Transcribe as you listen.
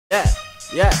Yeah.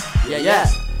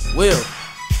 Will.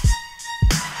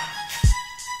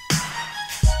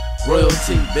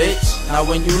 Royalty, bitch. Now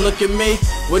when you look at me,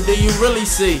 what do you really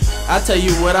see? I tell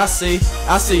you what I see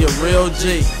a real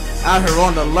G. Out here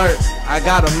on alert, I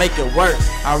gotta make it work.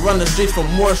 I run the streets from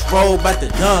Morse Road back to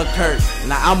Dunkirk.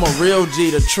 Now I'm a real G,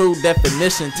 the true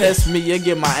definition. Test me, you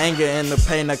get my anger and the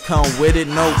pain that come with it.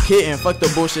 No kidding, fuck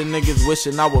the bullshit niggas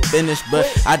wishing I would finish, but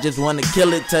I just wanna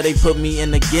kill it till they put me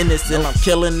in the Guinness. And I'm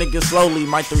killing niggas slowly,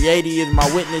 my 380 is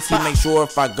my witness. He make sure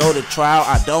if I go to trial,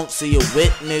 I don't see a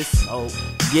witness. Oh,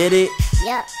 get it?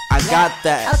 Yep. I got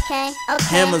that. Okay.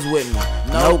 Hammers with me,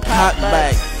 no cock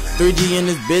back. 3G in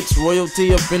this bitch,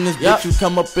 royalty up in this bitch. You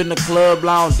come up in the club,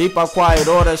 lounge deep, I quiet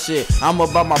all that shit. I'm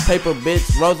about my paper,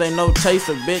 bitch. Rose ain't no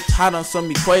chaser, bitch. Hot on some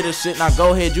equator shit. Now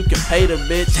go ahead, you can pay the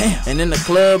bitch. Damn. And in the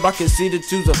club, I can see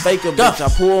that you's a faker, bitch. I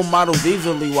pull models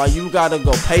easily while you gotta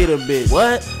go pay the bitch.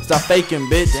 What? Stop faking,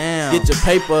 bitch. Damn. Get your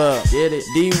paper up. Get it.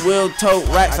 D will tote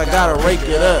racks, I gotta rake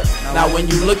it up. Now when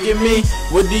you look at me,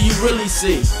 what do you really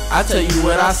see? I tell you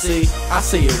what I see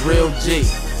a real G.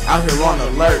 Out here on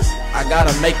alert, I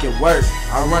gotta make it work.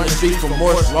 I run the streets from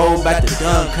Morse Road back to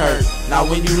Dunkirk. Now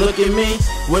when you look at me,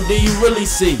 what do you really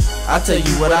see? I tell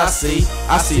you what I see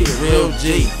a real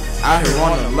G. Out here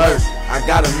on alert, I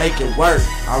gotta make it work.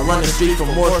 I run the streets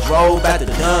from Morse Road back to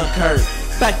Dunkirk.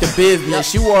 Back to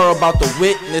business, you are about to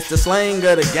witness the slang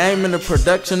of the game and the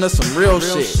production of some real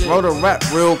shit. Wrote a rap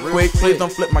real quick, please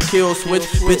don't flip my kill switch.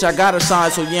 Bitch, I gotta shine,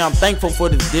 so yeah, I'm thankful for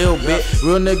this deal, bitch.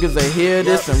 Real niggas will hear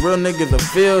this and real niggas will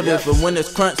feel this, but when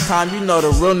it's crunch time, you know the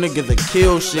real niggas will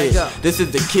kill shit. This is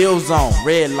the kill zone,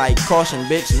 red light caution,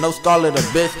 bitch. No scarlet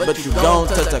abyss, but you gon'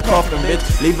 touch a coffin,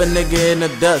 bitch. Leave a nigga in the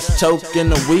dust,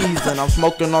 choking and wheezing. I'm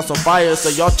smoking on some fire, so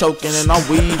y'all choking and I'm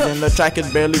wheezing. The track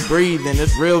is barely breathing,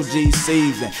 it's real G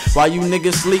season. While you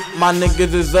niggas sleep, my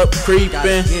niggas is up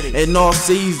creeping. In all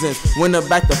seasons, winter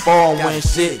back to fall. When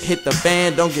shit hit the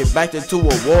fan, don't get backed into a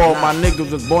wall. My niggas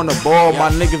was born to ball. My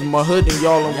niggas more hood than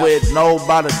y'all, and with no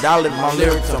by the dollar, my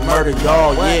lyrics will murder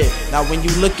y'all. Yeah. Now when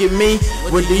you look at me,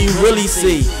 what do you really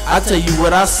see? I tell you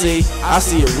what I see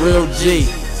a real G.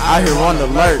 Out here on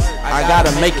alert, I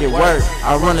gotta make it work.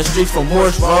 I run the streets from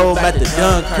Morse Road back to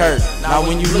Dunkirk. Now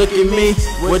when you look at me,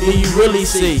 what do you really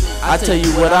see? I tell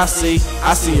you what I see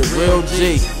a real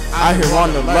G. Out here on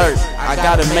alert, I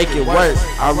gotta make it work.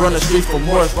 I run the streets from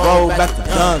Morse Road back to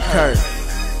Dunkirk.